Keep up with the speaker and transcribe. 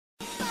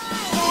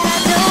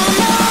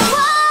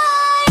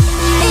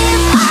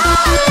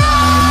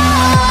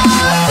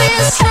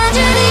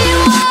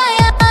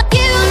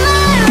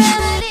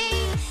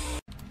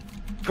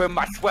put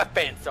my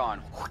sweatpants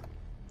on.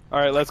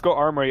 Alright, let's go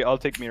armory. I'll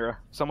take Mira.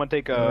 Someone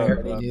take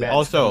band.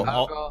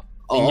 Also,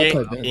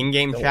 in-game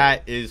in-game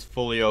chat is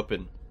fully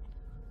open.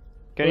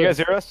 Can you guys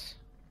hear us?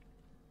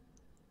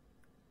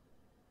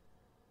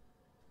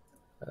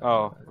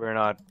 Oh, we're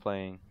not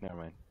playing. Never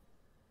mind.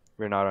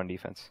 We're not on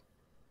defense.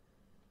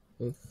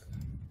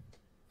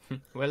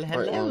 Well,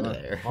 hello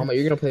there. Mama,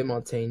 you're gonna play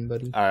Montaigne,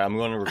 buddy. Alright, I'm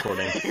going to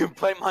recording. You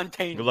play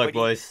Montaigne. Good luck, buddy.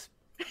 boys.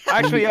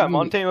 Actually, yeah,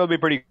 Montaigne will be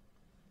pretty.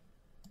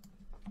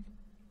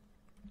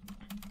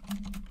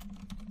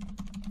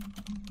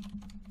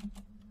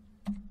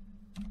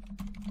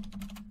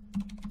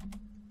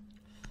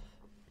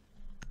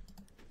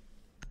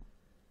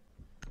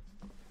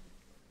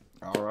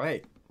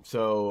 Alright,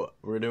 so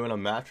we're doing a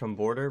match on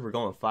border. We're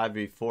going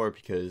 5v4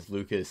 because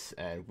Lucas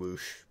and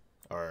Whoosh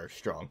are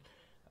strong.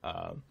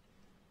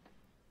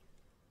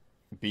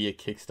 Be a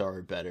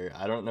Kickstarter better.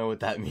 I don't know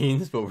what that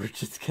means, but we're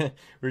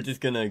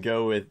just gonna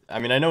go with. I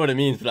mean, I know what it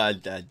means,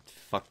 but I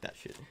fuck that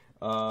shit.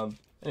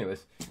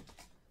 Anyways,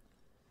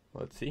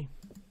 let's see.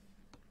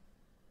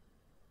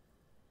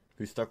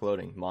 Who's stuck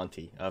loading?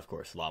 Monty, of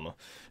course. Llama,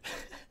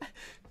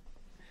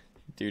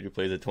 dude who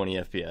plays at 20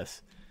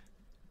 FPS.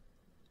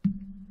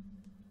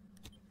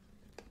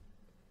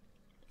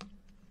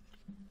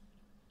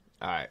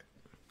 All right.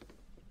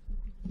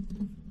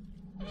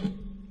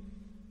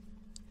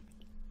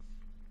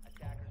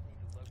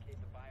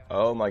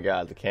 Oh my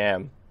god, the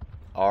cam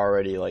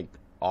already like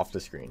off the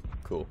screen.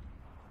 Cool.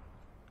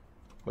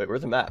 Wait,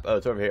 where's the map? Oh,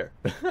 it's over here.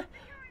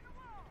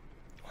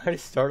 Why did it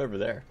start over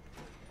there?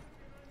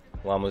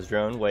 Llama's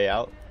drone way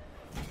out.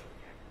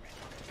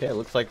 Okay, it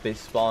looks like they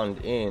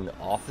spawned in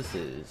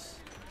offices.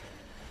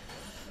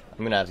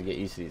 I'm gonna have to get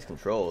used to these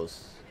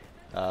controls.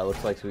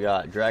 Looks like we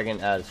got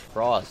Dragon as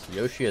Frost,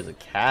 Yoshi as a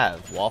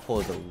Cav, Waffle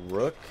as a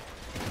Rook,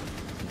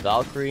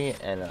 Valkyrie,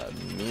 and a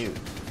Mute.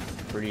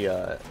 Pretty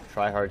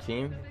try-hard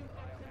team.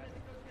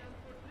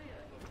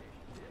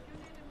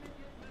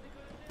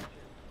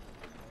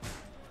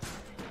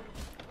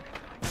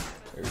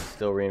 They're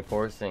still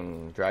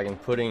reinforcing. Dragon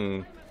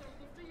Pudding.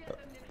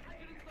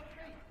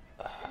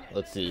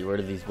 Let's see, where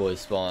did these boys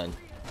spawn?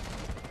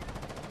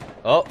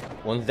 Oh,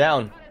 one's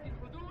down.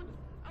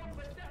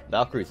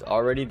 Valkyrie's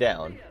already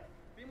down.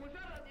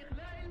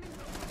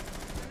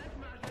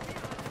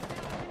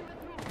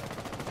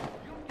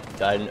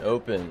 Died and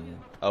open.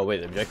 Oh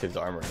wait, the objective's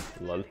armor.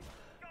 Lol.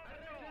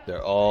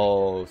 They're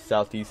all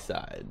southeast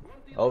side.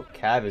 Oh,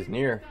 Cav is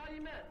near.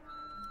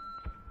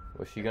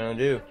 What's she gonna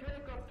do?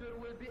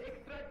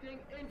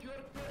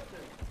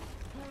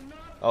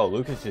 Oh,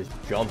 Lucas just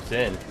jumps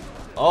in.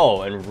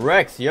 Oh, and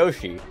wrecks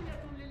Yoshi.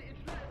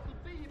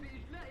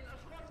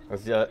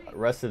 As the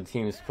rest of the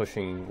team is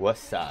pushing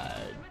west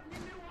side.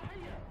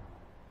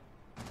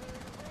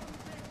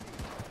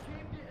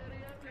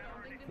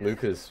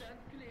 Lucas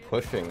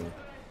pushing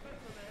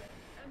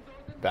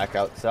back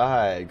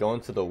outside, going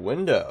to the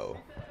window.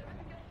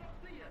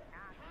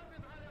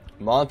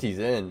 Monty's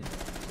in.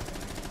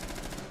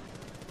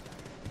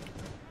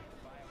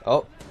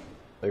 Oh,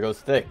 there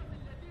goes Thick.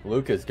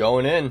 Lucas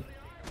going in.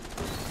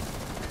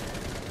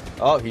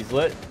 Oh, he's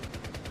lit.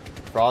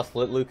 Frost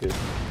lit Lucas.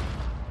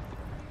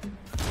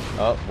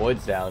 Oh,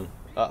 Void's down.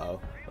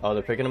 Uh-oh. Oh,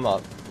 they're picking him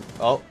up.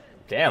 Oh,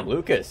 damn,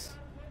 Lucas.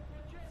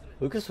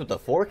 Lucas with the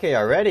 4K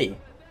already.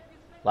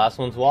 Last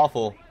one's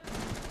Waffle.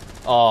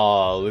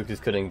 Oh, Lucas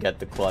couldn't get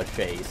the clutch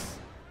ace.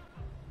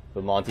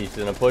 But Monty's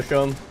gonna push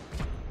him.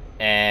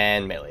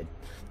 And melee.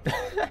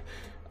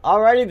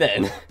 Alrighty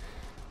then.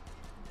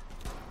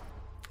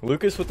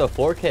 Lucas with the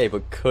 4K,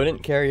 but couldn't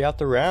carry out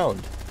the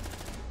round.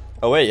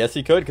 Oh wait, yes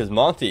he could, because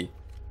Monty.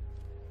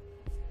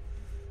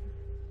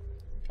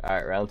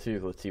 Alright, round 2.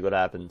 Let's see what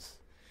happens.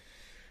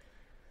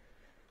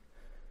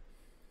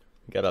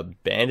 We got a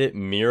Bandit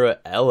Mira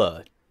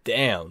Ella.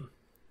 Damn.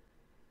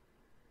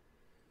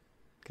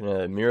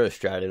 Gonna Mira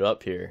strat it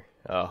up here.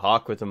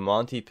 Hawk with a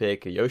Monty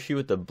pick. A Yoshi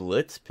with the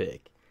Blitz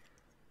pick.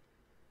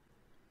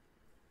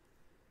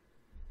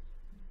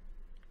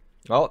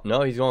 Oh,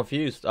 no, he's going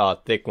fused.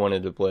 Thick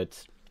wanted the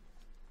Blitz.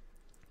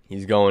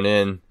 He's going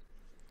in.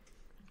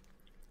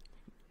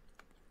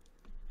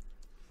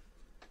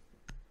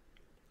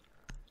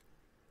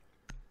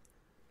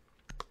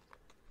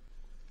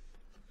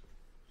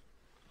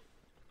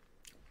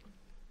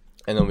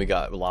 And then we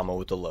got Llama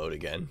with the load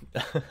again.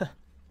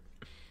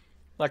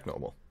 Like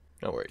normal.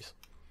 No worries.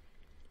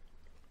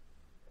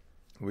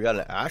 We got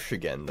an Ash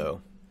again,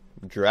 though.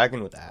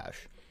 Dragon with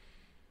Ash.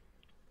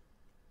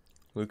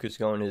 Lucas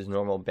going his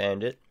normal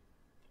bandit.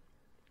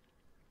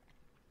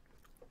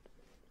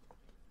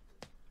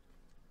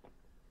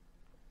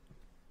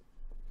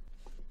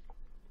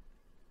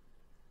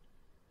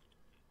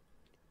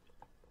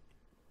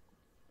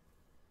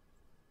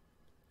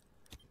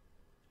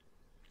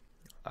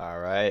 All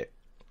right.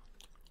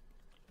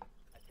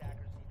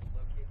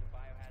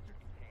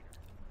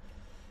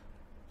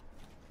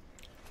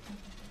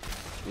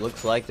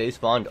 Looks like they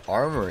spawned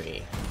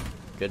Armory.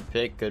 Good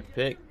pick, good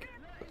pick.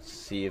 Let's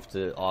see if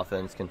the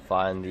offense can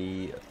find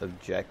the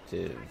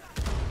objective.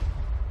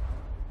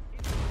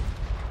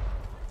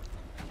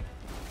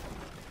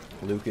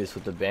 Lucas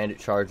with the bandit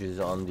charges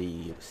on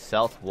the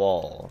south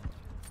wall.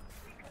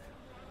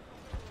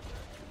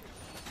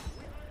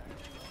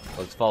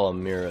 Let's follow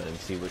Mira and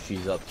see what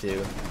she's up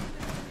to.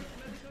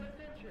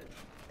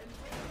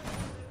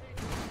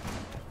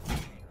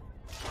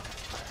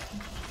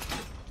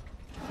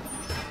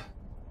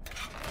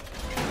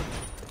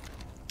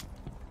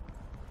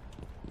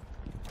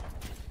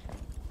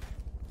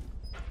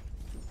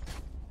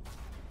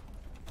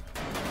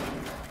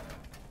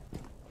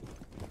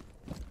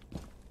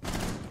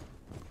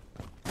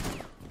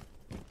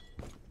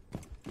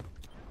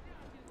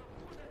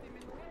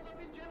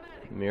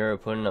 Mira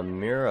putting a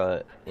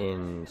Mira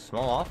in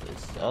small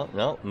office. Oh,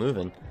 no,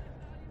 moving.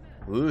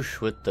 Whoosh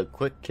with the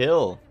quick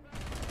kill.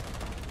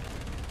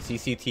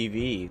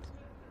 CCTV.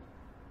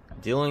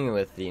 Dealing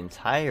with the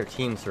entire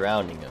team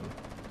surrounding him.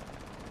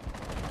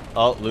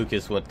 Oh,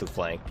 Lucas went to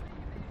flank.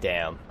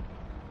 Damn.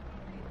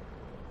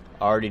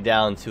 Already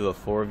down to a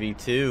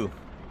 4v2.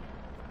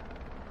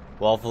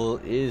 Waffle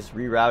is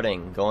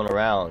rerouting, going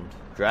around.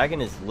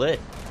 Dragon is lit.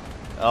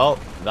 Oh,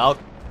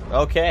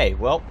 okay,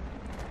 well.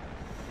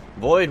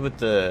 Void with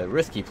the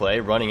risky play,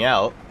 running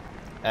out.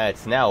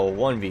 It's now a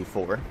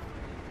 1v4.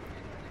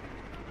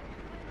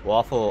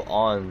 Waffle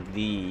on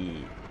the...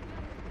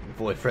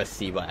 Void pressed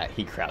C, but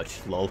he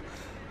crouched, lol.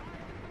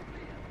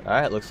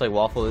 Alright, looks like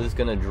Waffle is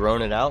going to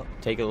drone it out.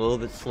 Take it a little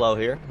bit slow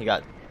here. He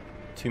got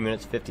 2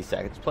 minutes 50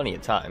 seconds, plenty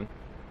of time.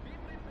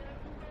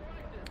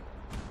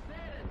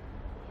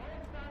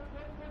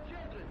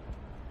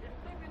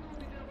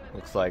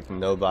 Looks like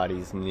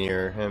nobody's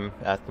near him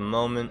at the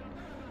moment.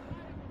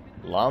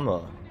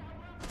 Llama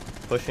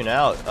pushing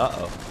out.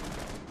 Uh-oh.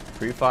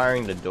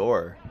 Pre-firing the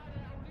door.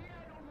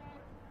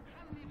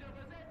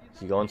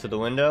 Is he going to the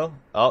window?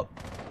 Oh,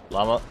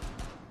 Llama.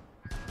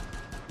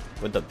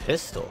 With the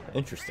pistol.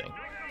 Interesting.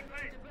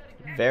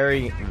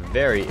 Very,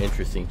 very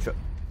interesting.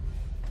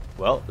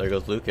 Well, there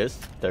goes Lucas.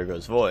 There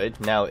goes Void.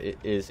 Now it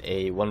is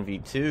a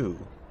 1v2.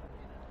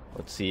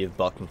 Let's see if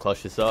Buck can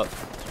clutch this up.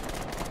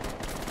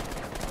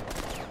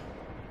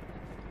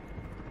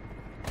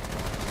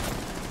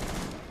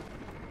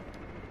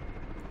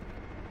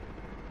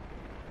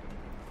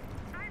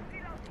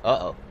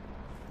 Uh-oh.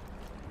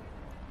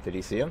 Did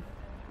he see him?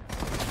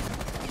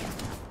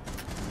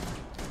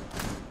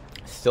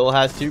 Still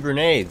has 2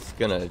 grenades.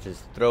 Gonna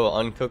just throw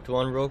an uncooked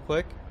one real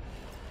quick.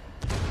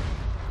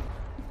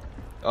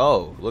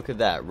 Oh, look at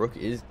that. Rook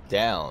is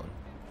down.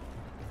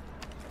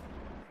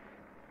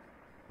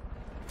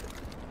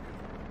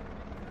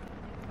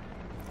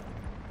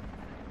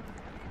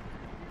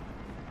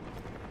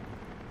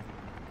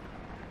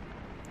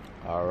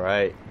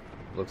 Alright.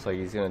 Looks like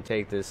he's gonna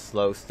take this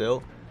slow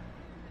still.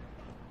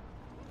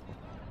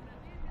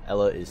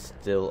 Ella is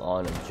still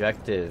on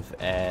objective,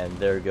 and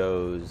there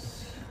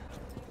goes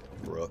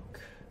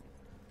Rook.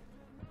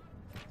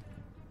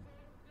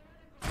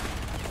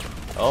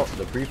 Oh,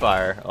 the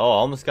pre-fire. Oh,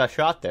 almost got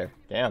shot there.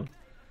 Damn.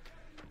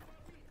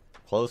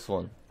 Close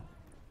one.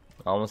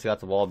 Almost got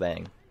the wall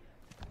bang.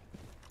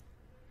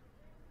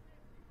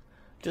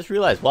 Just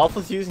realized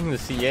Waffle's using the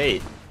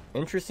C8.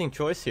 Interesting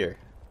choice here.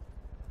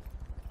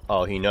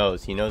 Oh, he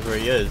knows. He knows where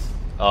he is.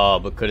 Oh,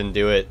 but couldn't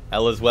do it.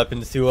 Ella's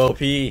weapon's too OP.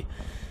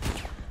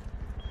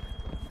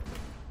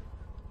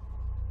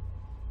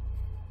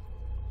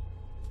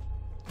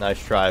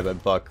 Nice try by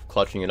Buck,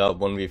 clutching it up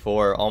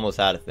 1v4, almost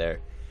had it there.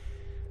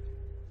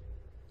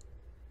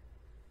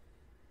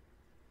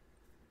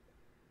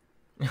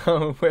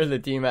 Where's the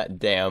team at?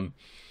 Damn.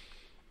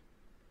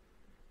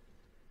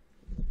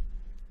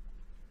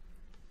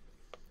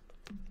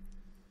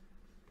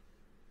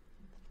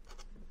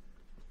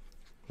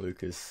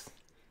 Lucas.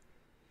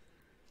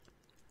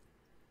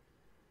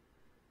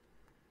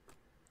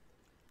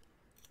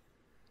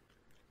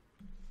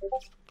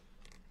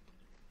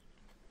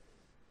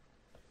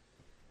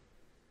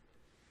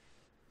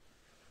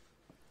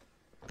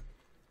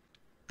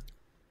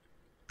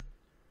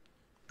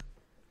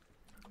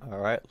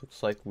 Alright,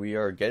 looks like we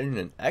are getting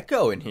an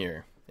echo in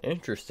here.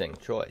 Interesting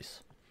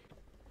choice.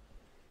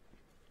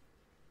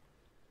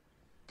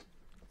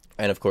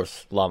 And of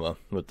course, Llama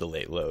with the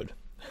late load.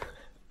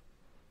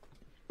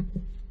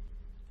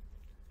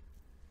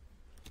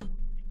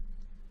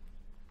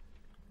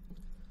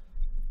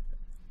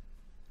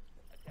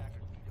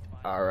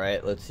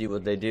 Alright, let's see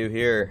what they do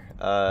here.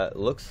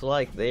 Looks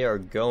like they are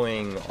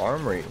going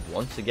Armory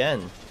once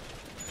again.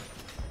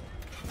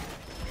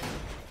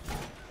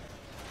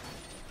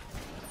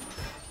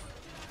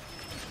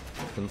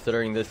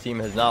 Considering this team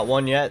has not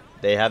won yet,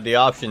 they have the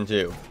option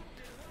to.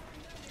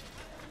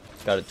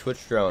 It's got a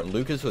Twitch drone.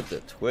 Lucas with the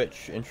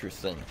Twitch.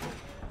 Interesting.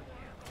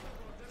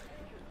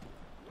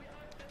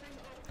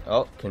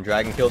 Oh, can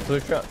Dragon kill the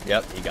Twitch drone?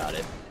 Yep, he got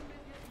it.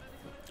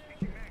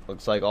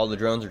 Looks like all the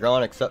drones are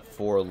gone except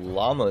for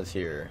Llama's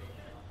here.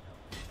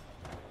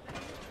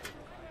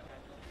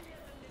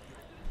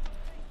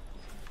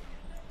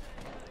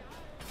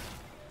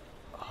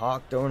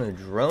 Hawk throwing a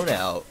drone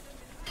out.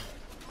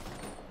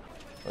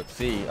 Let's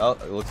see. Oh,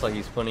 it looks like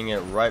he's putting it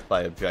right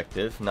by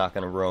objective. Not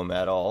going to roam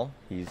at all.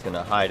 He's going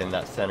to hide in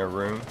that center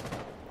room.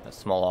 That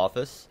small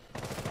office.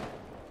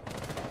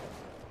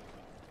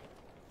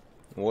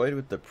 Void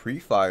with the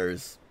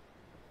pre-fires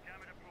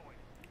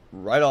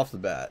right off the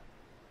bat.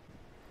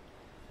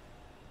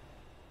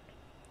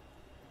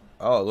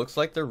 Oh, it looks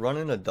like they're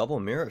running a double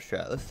mirror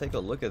strat. Let's take a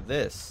look at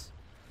this.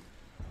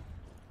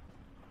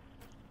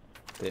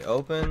 They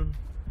open.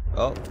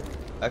 Oh,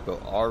 Echo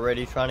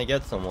already trying to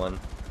get someone.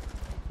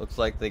 Looks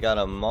like they got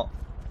a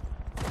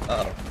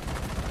uh-oh.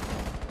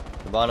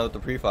 Cabana with the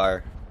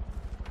pre-fire.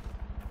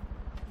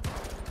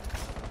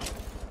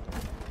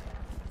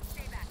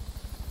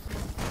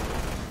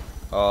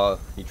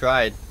 He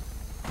tried.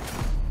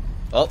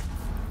 Oh,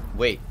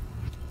 wait.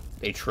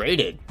 They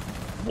traded.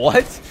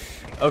 What?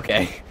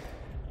 Okay.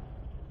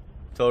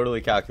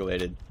 Totally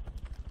calculated.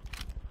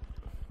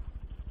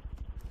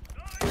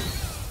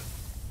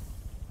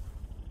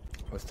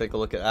 Let's take a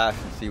look at Ash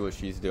and see what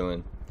she's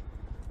doing.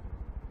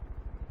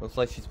 Looks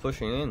like she's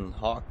pushing in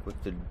Hawk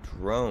with the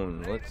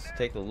drone. Let's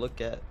take a look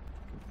at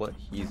what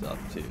he's up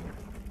to.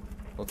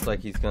 Looks like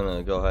he's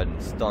gonna go ahead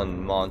and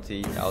stun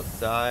Monty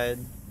outside.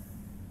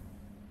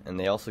 And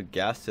they also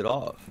gassed it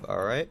off.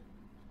 Alright.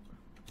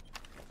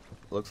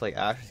 Looks like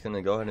Ash is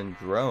gonna go ahead and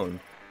drone.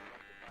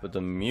 With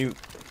the mute,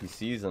 he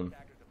sees him.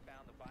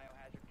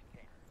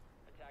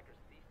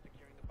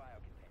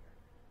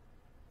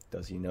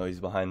 Does he know he's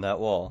behind that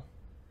wall?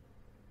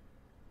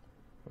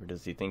 Or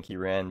does he think he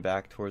ran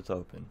back towards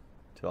open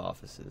to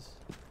offices?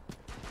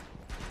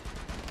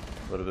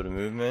 A little bit of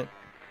movement.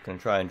 Gonna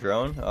try and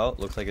drone. Oh,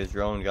 looks like his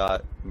drone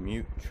got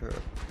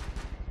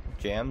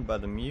jammed by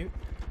the mute.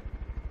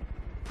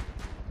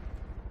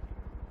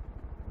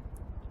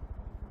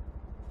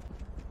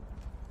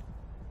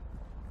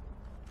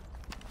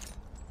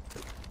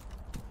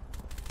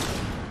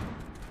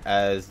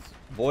 As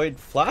Void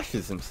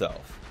flashes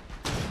himself.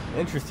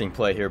 Interesting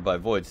play here by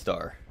Void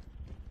Star.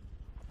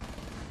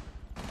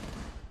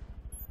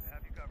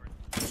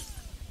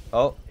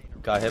 Oh,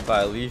 got hit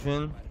by a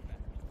Legion.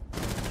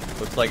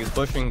 Looks like he's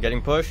pushing,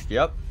 getting pushed.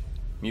 Yep.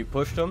 Mute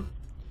pushed him.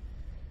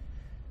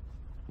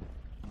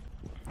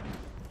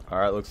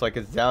 Alright, looks like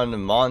it's down to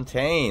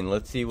Montaigne.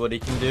 Let's see what he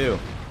can do.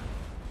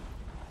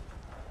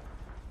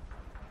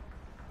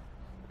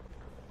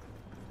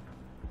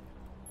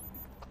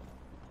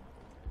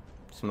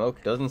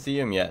 Smoke doesn't see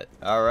him yet.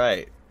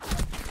 Alright.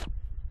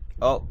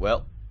 Oh,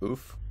 well.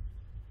 Oof.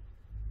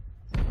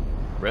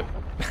 Rip.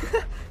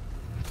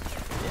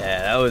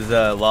 Yeah, that was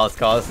a lost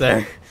cause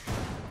there.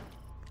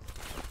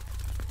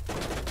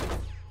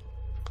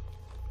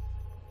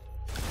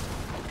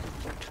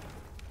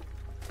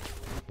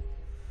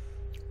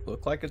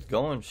 Look like it's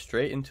going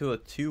straight into a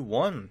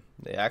 2-1.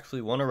 They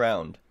actually won a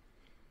round.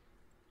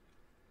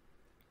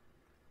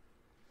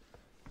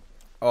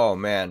 Oh,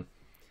 man.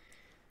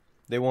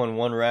 They won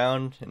one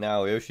round, and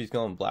now Yoshi's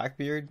going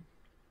Blackbeard.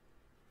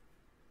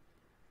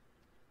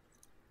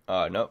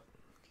 Nope.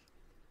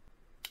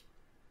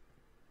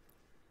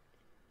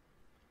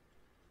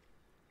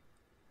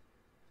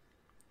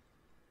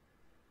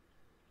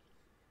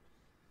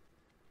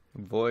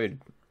 Void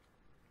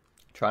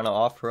trying to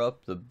offer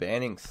up the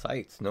banning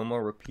sites, no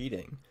more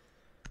repeating.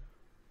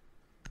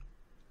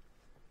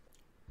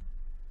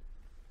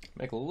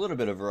 Make a little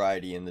bit of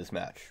variety in this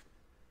match.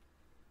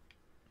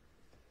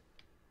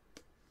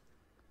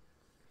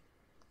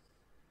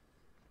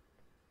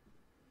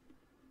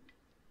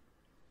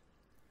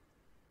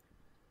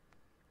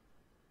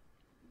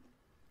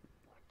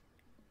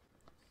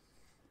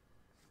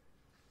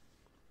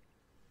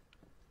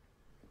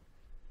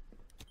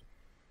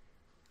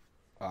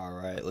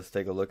 Alright, let's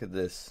take a look at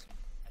this.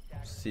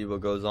 See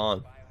what goes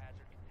on.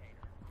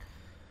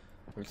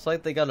 Looks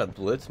like they got a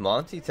Blitz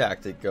Monty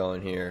tactic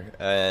going here.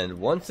 And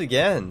once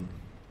again,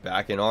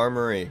 back in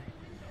Armory.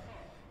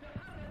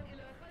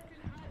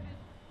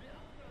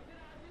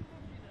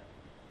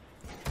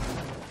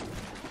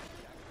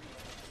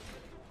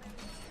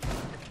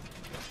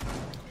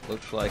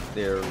 Looks like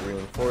they're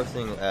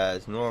reinforcing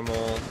as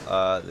normal.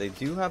 They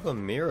do have a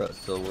Mira,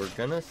 so we're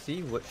gonna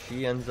see what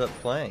she ends up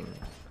playing.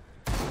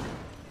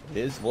 It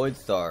is Void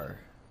Star,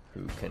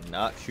 who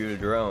cannot shoot a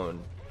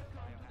drone.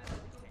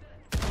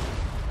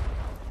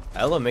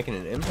 Ella making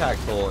an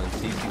impact hole in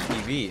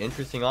CCTV.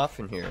 Interesting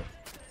option here.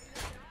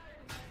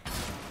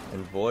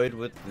 And Void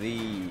with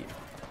the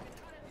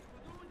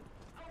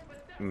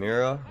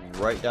Mira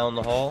right down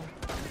the hall.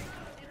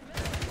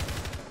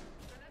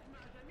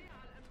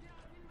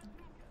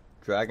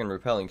 Dragon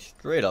repelling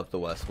straight up the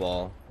west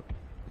wall.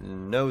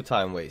 No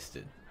time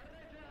wasted.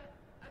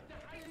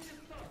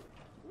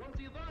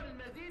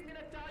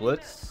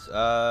 Blitz,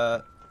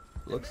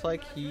 looks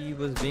like he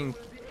was being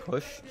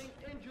pushed.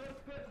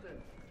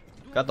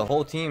 Got the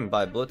whole team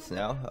by Blitz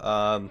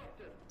now.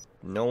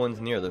 No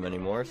one's near them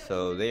anymore,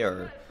 so they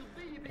are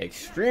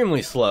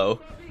extremely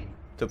slow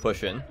to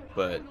push in,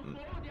 but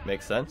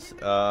makes sense.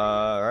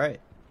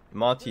 Alright.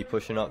 Monty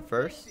pushing up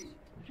first.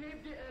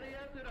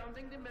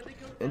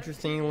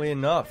 Interestingly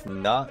enough,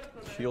 not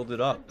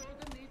shielded up.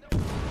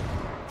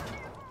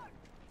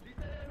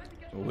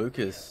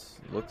 Lucas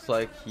looks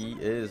like he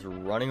is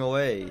running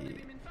away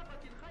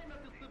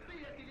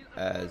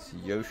as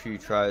Yoshi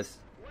tries.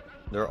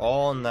 They're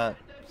all on that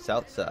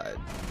south side.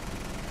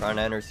 trying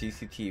to enter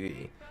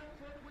CCTV.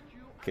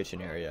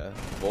 Kitchen area.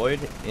 Void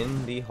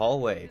in the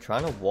hallway,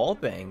 trying to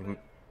wallbang.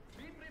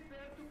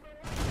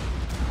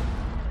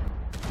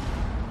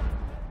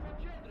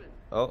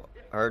 Oh,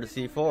 I heard a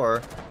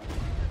C4.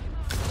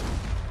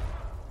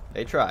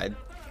 They tried.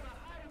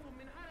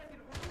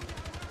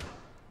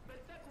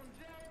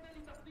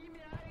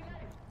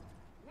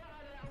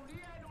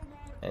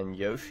 And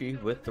Yoshi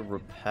with the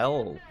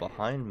repel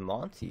behind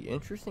Monty.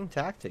 Interesting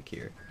tactic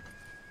here.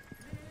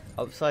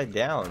 Upside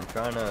down,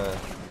 trying to...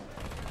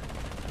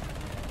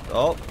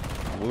 Oh,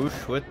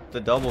 Whoosh with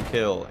the double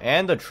kill.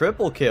 And the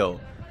triple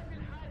kill.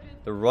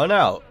 The run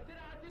out.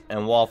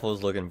 And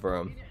Waffle's looking for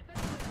him.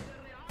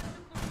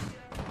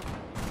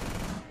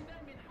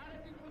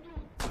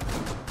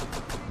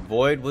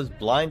 Void was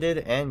blinded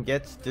and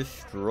gets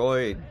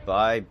destroyed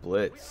by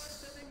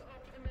Blitz.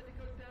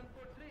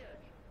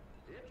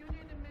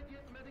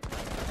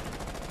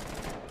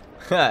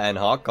 And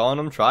Hawk calling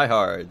them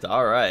tryhards.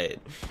 Alright.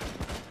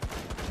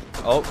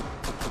 Oh.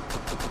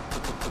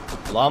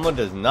 Llama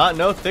does not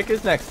know Thick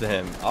is next to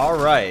him.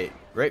 Alright.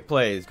 Great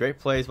plays. Great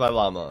plays by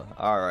Llama.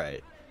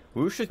 Alright.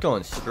 Whoosh is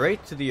going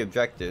straight to the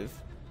objective.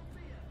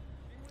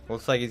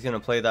 Looks like he's going to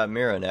play that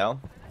Mira now.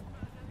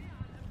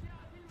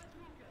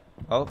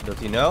 Oh, does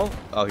he know?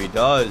 Oh, he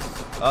does.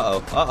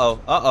 Uh-oh.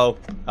 Uh-oh.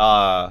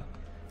 Uh-oh.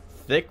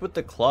 Thick with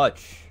the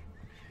clutch.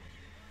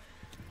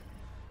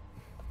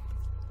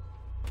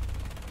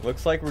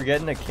 Looks like we're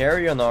getting a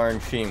carry on the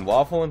orange team.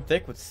 Waffle and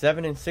Thick with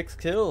 7 and 6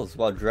 kills,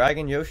 while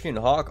Dragon, Yoshi, and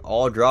Hawk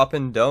all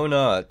dropping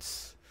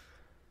donuts.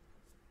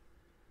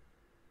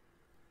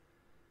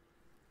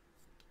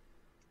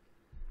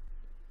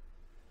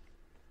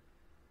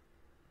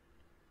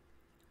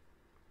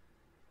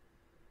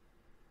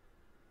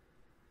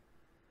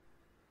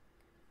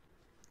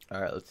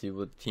 Alright, let's see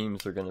what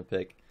teams are going to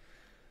pick.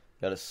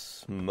 Got a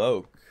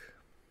smoke.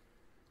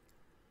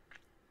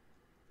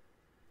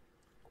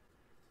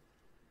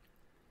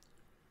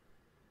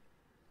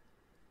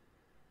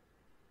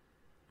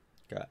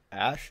 Got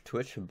Ash,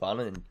 Twitch,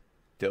 Hibana, and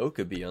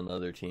Dokkaebi on the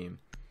other team.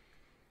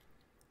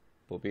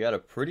 But we got a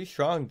pretty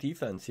strong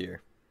defense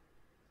here.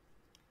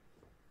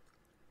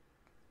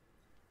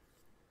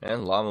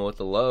 And Llama with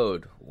the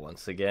load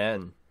once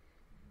again.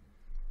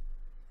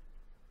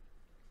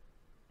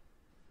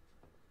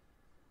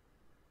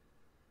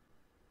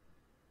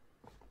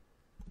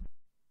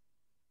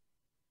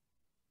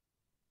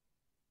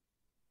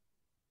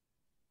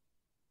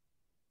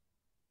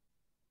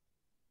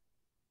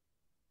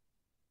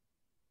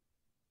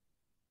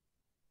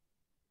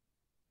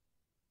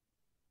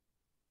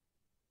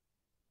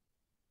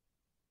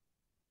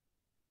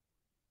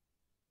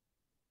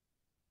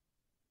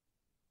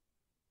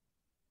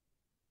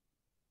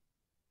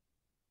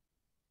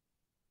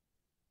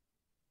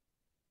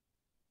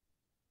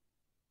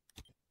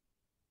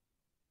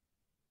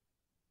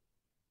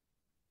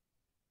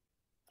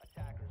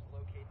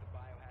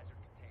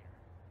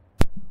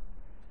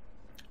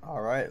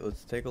 Alright,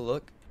 let's take a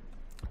look.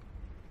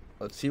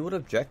 Let's see what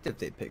objective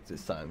they picked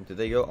this time. Did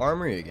they go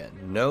armory again?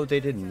 No, they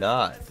did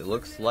not. It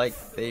looks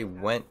like they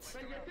went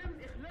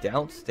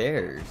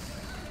downstairs.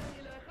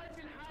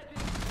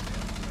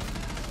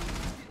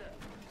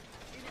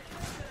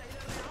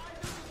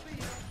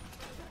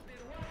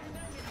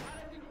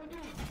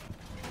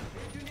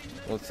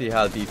 Let's see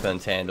how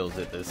defense handles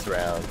it this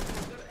round.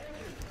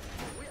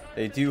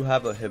 They do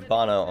have a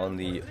Hibana on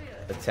the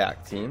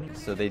attack team,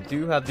 so they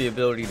do have the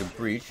ability to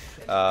breach,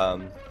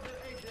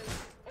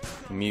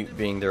 mute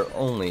being their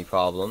only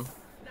problem.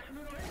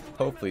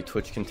 Hopefully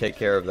Twitch can take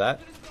care of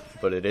that,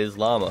 but it is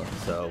Llama,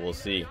 so we'll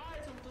see.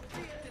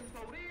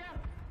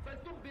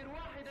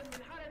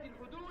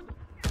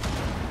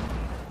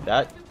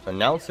 That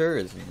announcer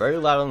is very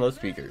loud on those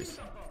speakers.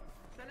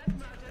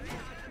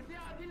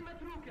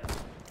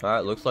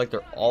 Alright, looks like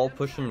they're all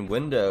pushing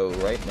window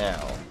right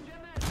now.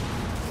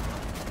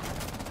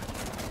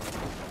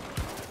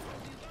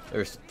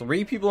 There's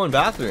 3 people in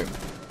bathroom.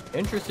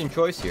 Interesting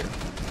choice here.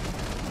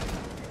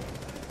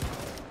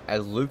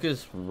 As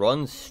Lucas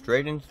runs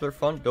straight into their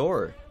front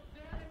door.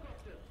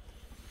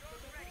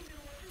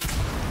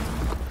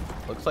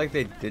 Looks like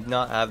they did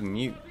not have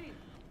mute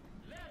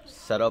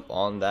set up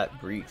on that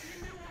breach.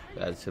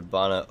 As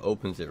Hibana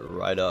opens it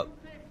right up.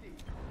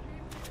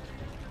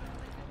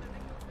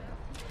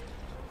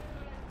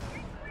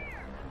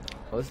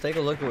 Let's take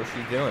a look at what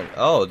she's doing.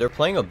 Oh, they're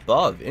playing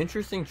above.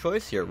 Interesting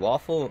choice here.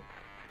 Waffle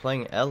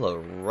playing Ella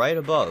right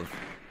above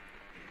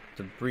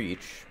the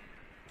breach.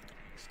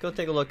 Let's go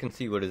take a look and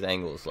see what his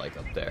angle is like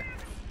up there.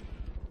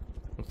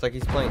 Looks like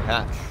he's playing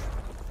Hatch.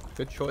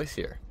 Good choice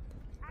here.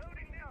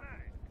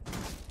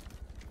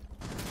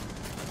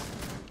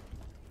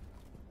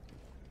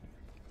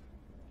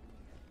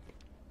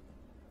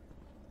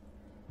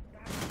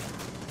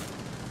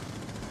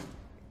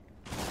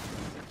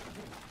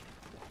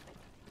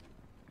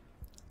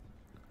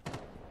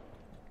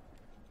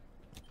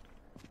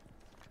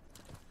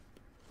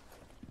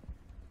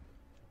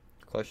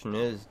 Question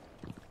is,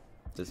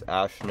 does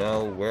Ash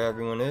know where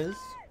everyone is?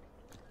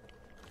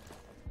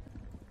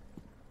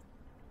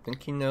 I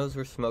think he knows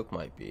where smoke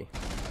might be.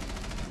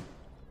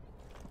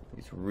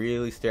 He's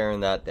really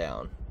staring that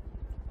down.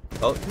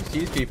 Oh, he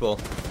sees people.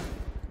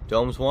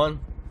 Dome's one.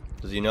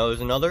 Does he know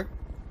there's another?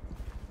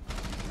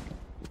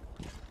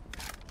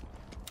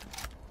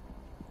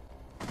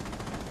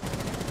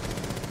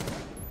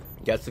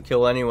 Gets the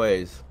kill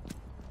anyways.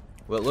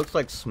 Well, it looks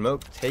like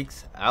smoke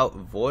takes out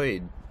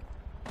Void.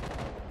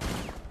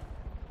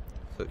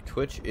 So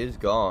Twitch is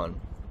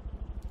gone.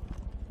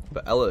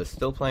 But Ella is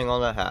still playing on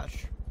that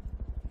hatch.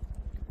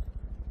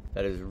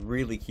 That is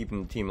really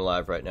keeping the team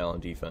alive right now on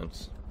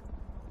defense.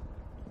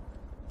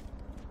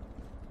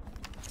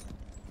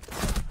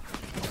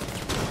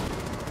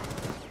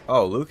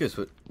 Oh, Lucas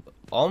was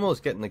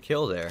almost getting the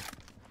kill there.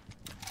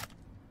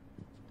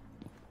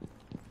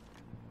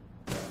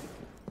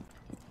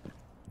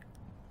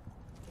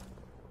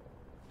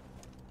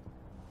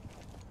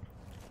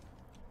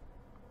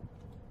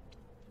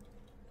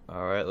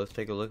 Alright, let's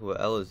take a look at what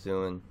Ella's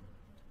doing.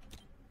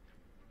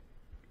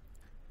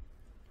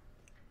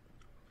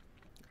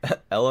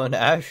 Ella and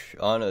Ash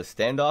on a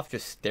standoff,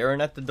 just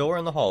staring at the door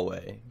in the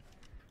hallway.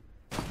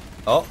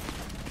 Oh,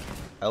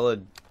 Ella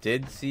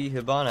did see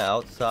Hibana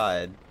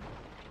outside.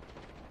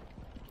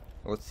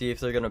 Let's see if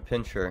they're gonna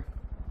pinch her,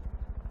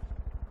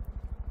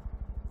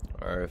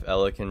 or if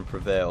Ella can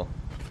prevail.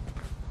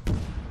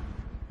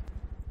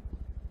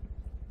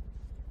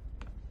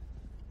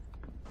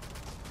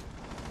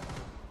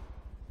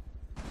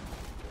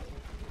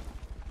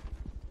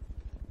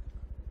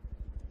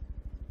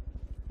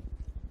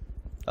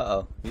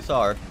 Uh-oh, he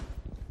saw her.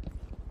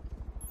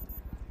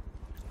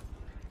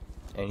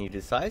 And he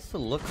decides to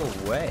look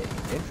away.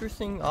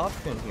 Interesting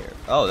option here.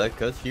 Oh, that's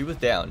because she was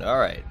down.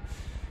 Alright.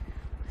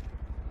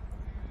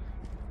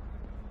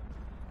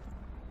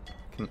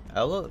 Can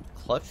Ella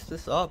clutch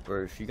this up,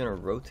 or is she going to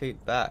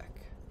rotate back?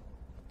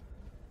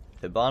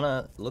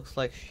 Hibana looks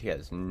like she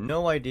has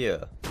no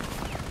idea.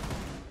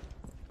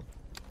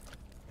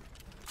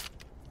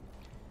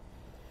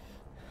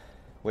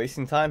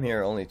 Wasting time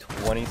here, only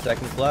 20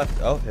 seconds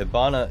left. Oh,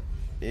 Hibana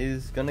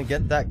is gonna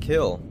get that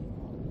kill.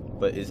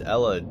 But is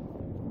Ella...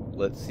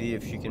 Let's see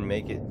if she can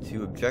make it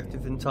to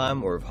objective in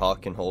time, or if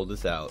Hawk can hold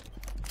us out.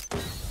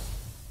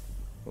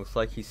 Looks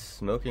like he's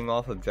smoking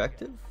off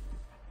objective.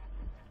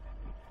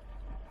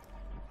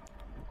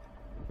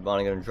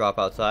 Hibana gonna drop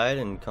outside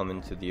and come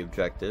into the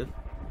objective.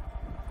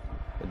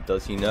 But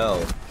does he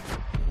know?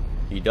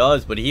 He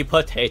does, but he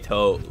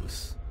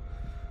potatoes.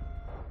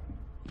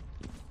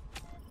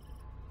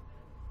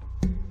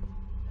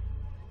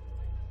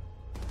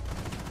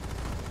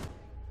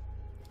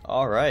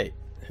 Alright,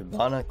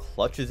 Hibana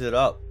clutches it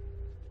up.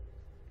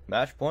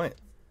 Match point.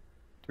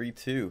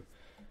 3-2.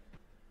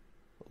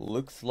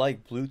 Looks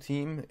like blue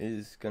team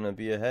is going to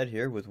be ahead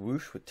here with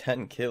Whoosh with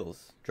 10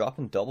 kills.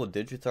 Dropping double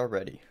digits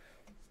already.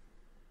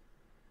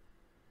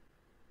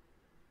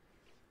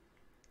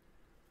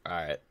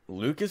 Alright,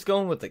 Luke is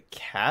going with the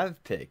Cav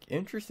pick.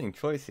 Interesting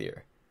choice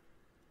here.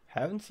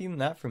 Haven't seen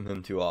that from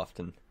him too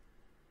often.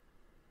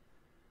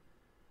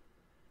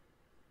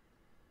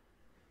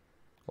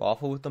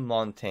 Waffle with the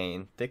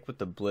Montaigne, Thick with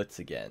the Blitz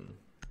again.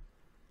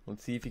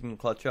 Let's see if he can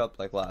clutch up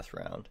like last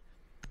round.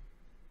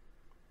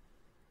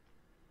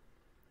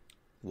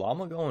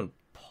 Llama going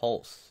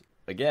Pulse.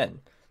 Again,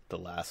 the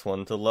last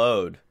one to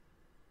load.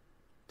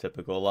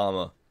 Typical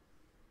Llama.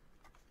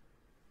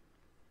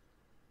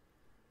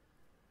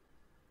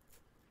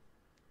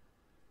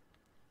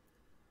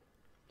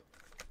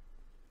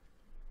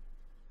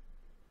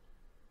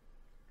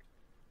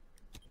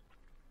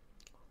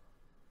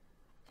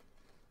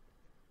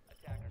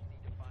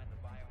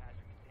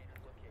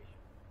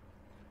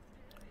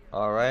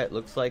 Alright,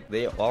 looks like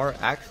they are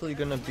actually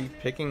going to be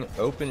picking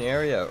open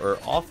area, or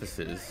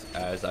offices,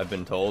 as I've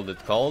been told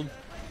it's called.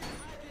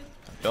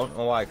 I don't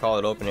know why I call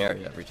it open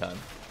area every time.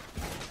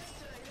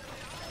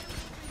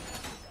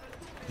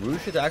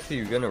 Rouge is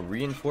actually going to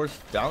reinforce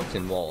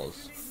fountain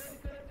walls.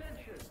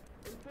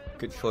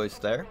 Good choice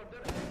there.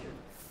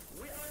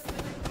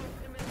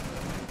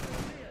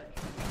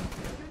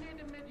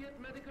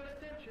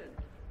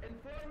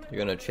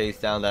 You're going to chase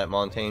down that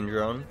Montaigne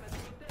drone.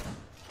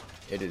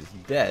 It is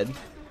dead.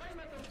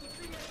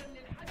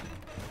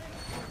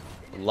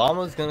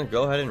 Llama's gonna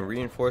go ahead and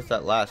reinforce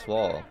that last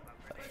wall.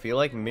 I feel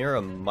like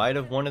Mira might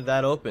have wanted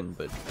that open,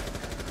 but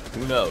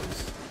who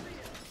knows.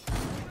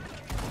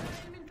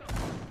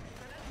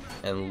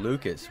 And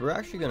Lucas, we're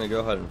actually gonna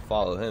go ahead and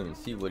follow him and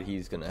see what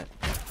he's gonna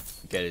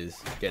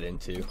get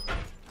into.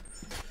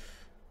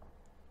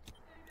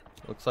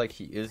 Looks like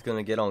he is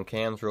gonna get on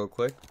cams real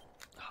quick.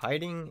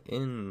 Hiding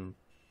in...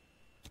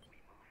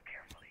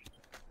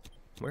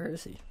 Where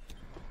is he?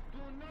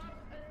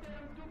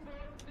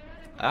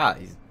 Ah,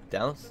 he's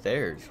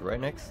downstairs,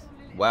 right next...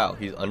 Wow,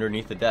 he's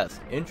underneath the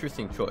desk.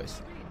 Interesting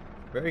choice.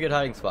 Very good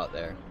hiding spot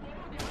there.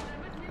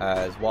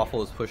 As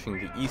Waffle is pushing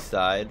the east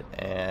side,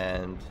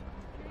 and...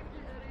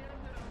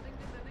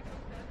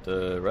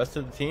 the rest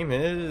of the team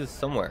is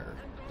somewhere.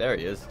 There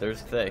he is.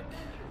 There's Thick.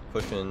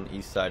 Pushing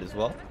east side as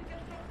well.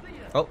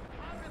 Oh.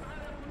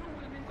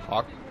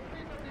 Hawk.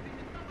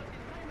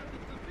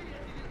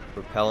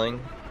 Repelling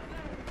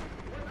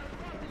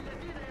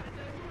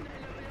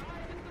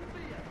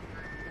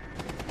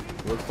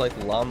Looks like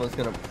Llama's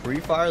gonna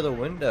pre-fire the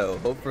window.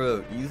 Hope for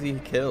an easy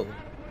kill.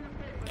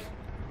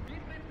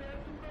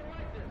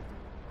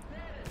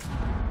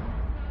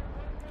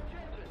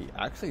 He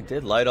actually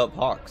did light up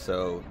Hawk,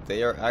 so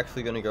they are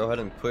actually gonna go ahead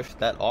and push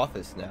that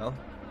office now.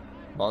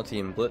 Monty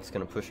and Blitz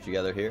gonna push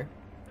together here.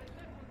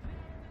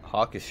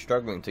 Hawk is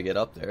struggling to get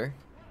up there.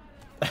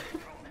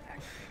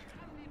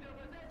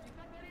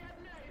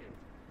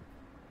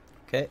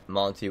 Okay,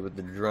 Monty with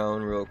the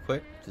drone real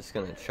quick. Just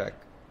gonna check.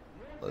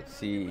 Let's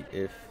see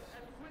if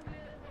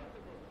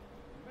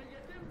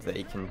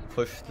they can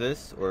push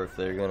this or if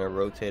they're gonna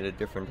rotate a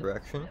different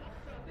direction.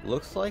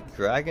 Looks like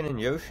Dragon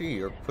and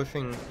Yoshi are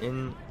pushing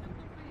in.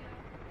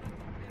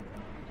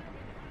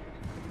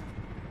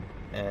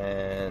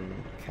 And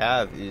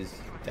Cav is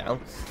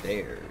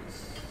downstairs.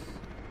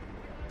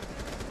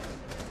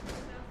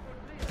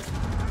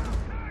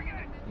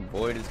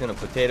 Void is gonna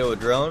potato a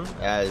drone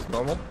as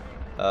normal.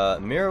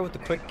 Mira with the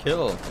quick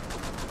kill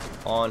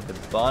on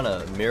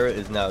Hibana. Mira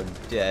is now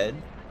dead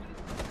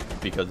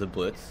because of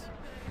Blitz.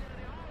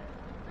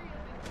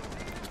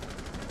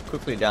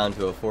 Quickly down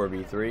to a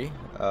 4v3.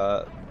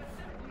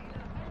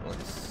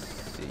 Let's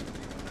see.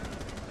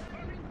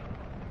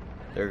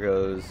 There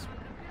goes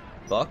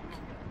Buck.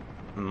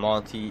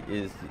 Monty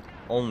is the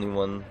only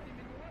one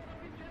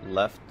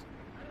left.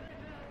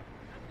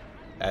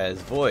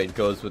 As Void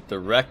goes with the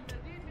wrecked.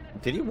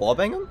 Did he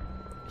wallbang him?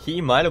 He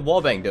might have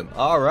wallbanged him.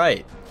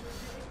 Alright.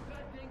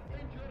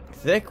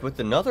 Thick with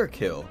another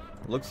kill.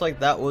 Looks like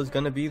that was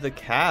going to be the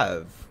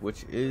Cav,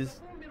 which is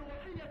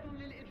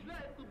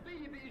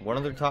one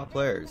of their top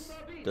players.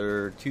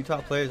 Their two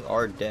top players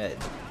are dead.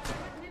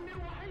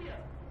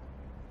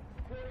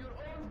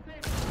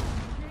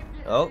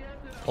 Oh,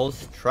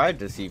 Pulse tried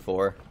to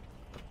C4.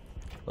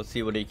 Let's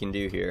see what he can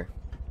do here.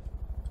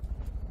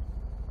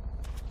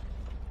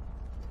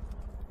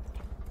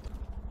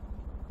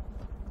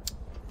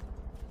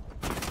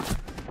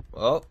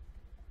 Oh,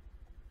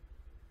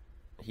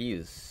 he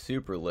is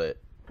super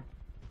lit.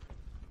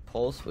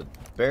 Pulse with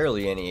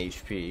barely any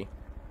HP.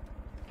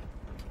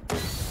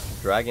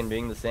 Dragon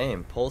being the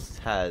same. Pulse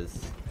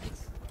has...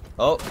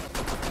 Oh!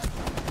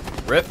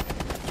 Rip!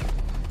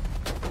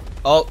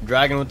 Oh,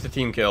 Dragon with the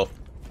team kill.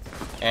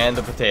 And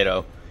the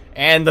potato.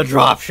 And the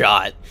drop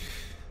shot!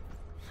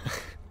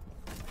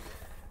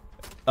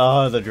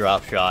 Oh, the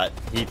drop shot.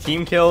 He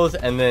team kills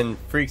and then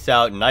freaks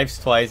out, knifes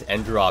twice,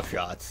 and drop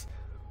shots.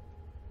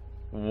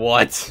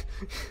 What?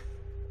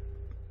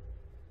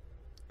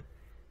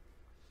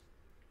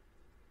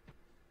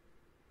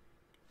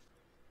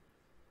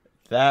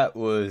 That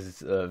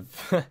was a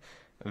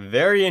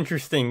very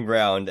interesting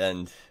round,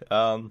 and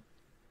alright,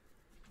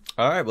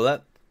 well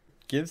that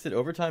gives it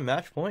overtime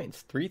match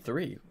points.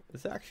 3-3.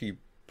 It's actually a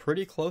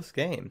pretty close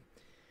game.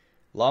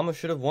 Llama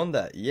should have won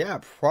that. Yeah,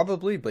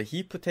 probably, but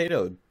he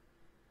potatoed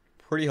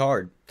pretty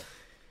hard.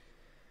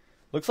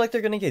 Looks like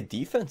they're going to get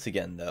defense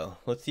again, though.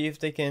 Let's see if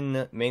they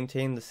can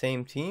maintain the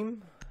same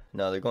team.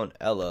 No, they're going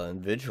Ella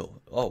and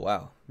Vigil. Oh,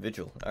 wow.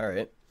 Vigil.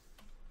 Alright.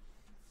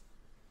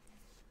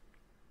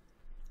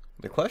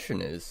 The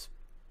question is,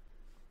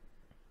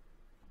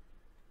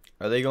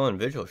 are they going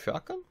Vigil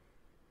Shotgun?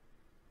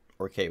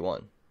 Or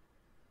K1?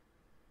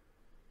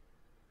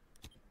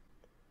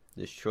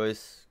 This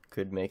choice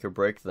could make or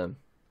break them.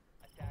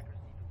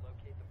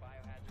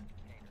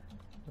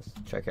 Let's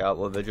check out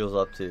what Vigil's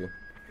up to.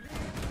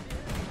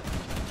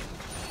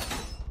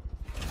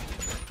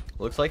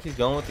 Looks like he's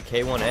going with the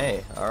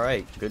K1A.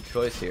 Alright, good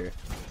choice here.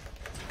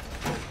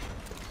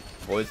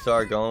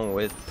 Voidstar going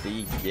with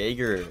the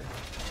Jaeger.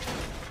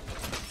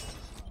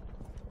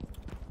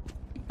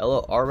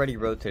 Ella already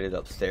rotated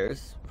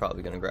upstairs.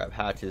 Probably gonna grab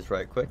hatches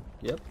right quick.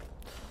 Yep.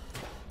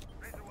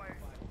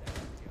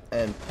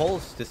 And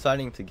Pulse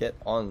deciding to get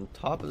on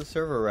top of the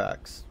server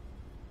racks.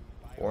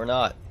 Or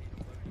not.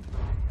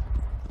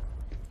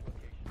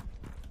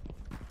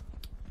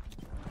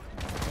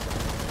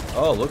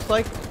 Oh, looks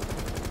like...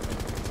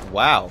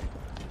 Wow.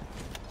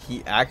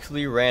 He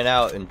actually ran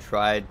out and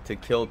tried to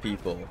kill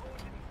people.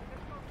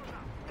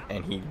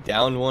 And he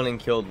downed one and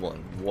killed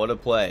one. What a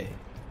play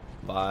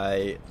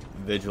by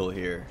Vigil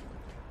here.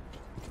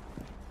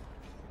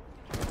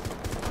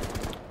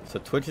 So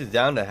Twitch is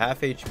down to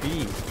half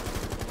HP.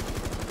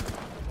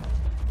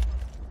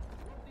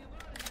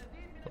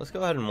 Let's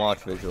go ahead and watch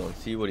Vigil and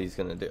see what he's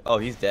gonna do. Oh,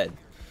 he's dead.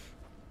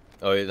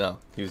 Oh, no.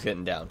 He was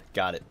getting down.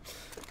 Got it.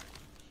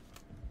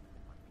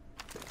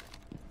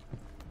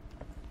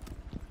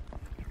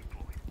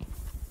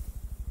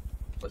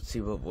 Let's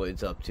see what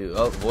Void's up to.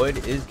 Oh,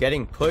 Void is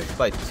getting pushed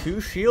by two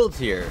shields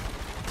here.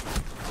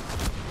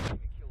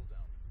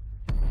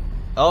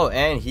 Oh,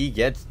 and he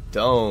gets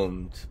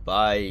domed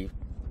by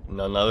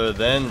none other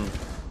than...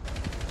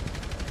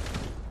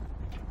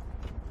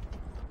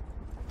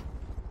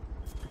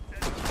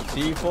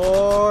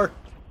 C4!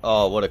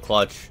 Oh, what a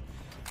clutch.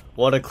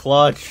 What a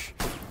clutch.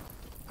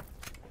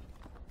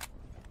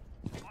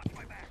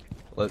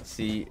 Let's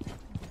see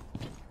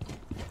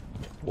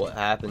what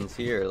happens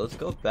here. Let's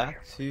go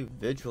back to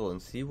Vigil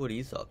and see what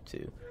he's up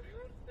to.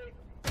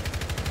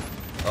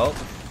 Oh,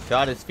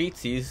 shot his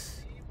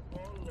feetsies.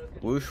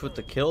 Whoosh with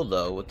the kill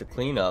though, with the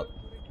cleanup.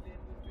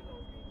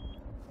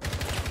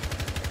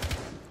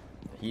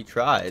 He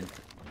tried.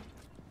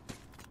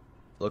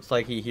 Looks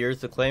like he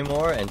hears the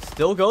Claymore and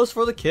still goes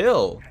for the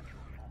kill.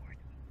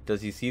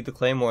 Does he see the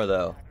Claymore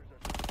though?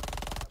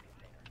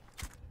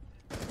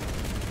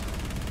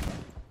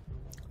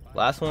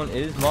 Last one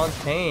is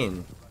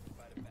Montaigne.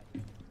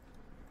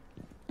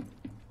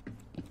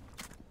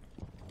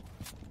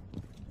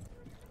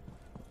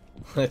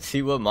 Let's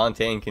see what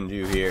Montaigne can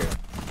do here.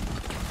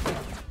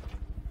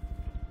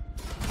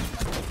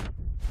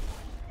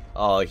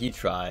 Oh, he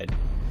tried.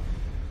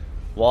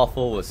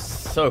 Waffle was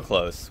so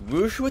close.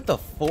 Whoosh with the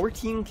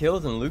 14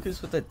 kills and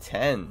Lucas with the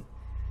 10.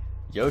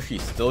 Yoshi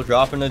still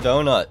dropping a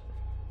donut.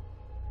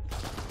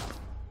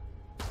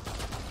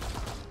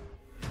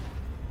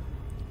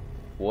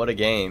 What a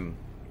game.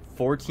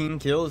 14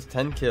 kills,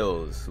 10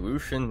 kills.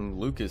 Whoosh and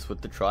Lucas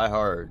with the try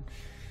hard.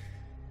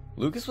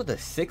 Lucas with a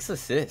 6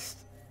 assist.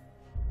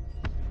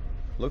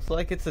 Looks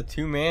like it's a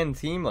two-man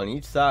team on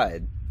each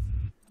side.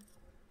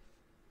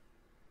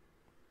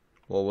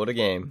 Well, what a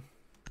game.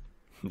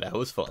 That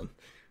was fun.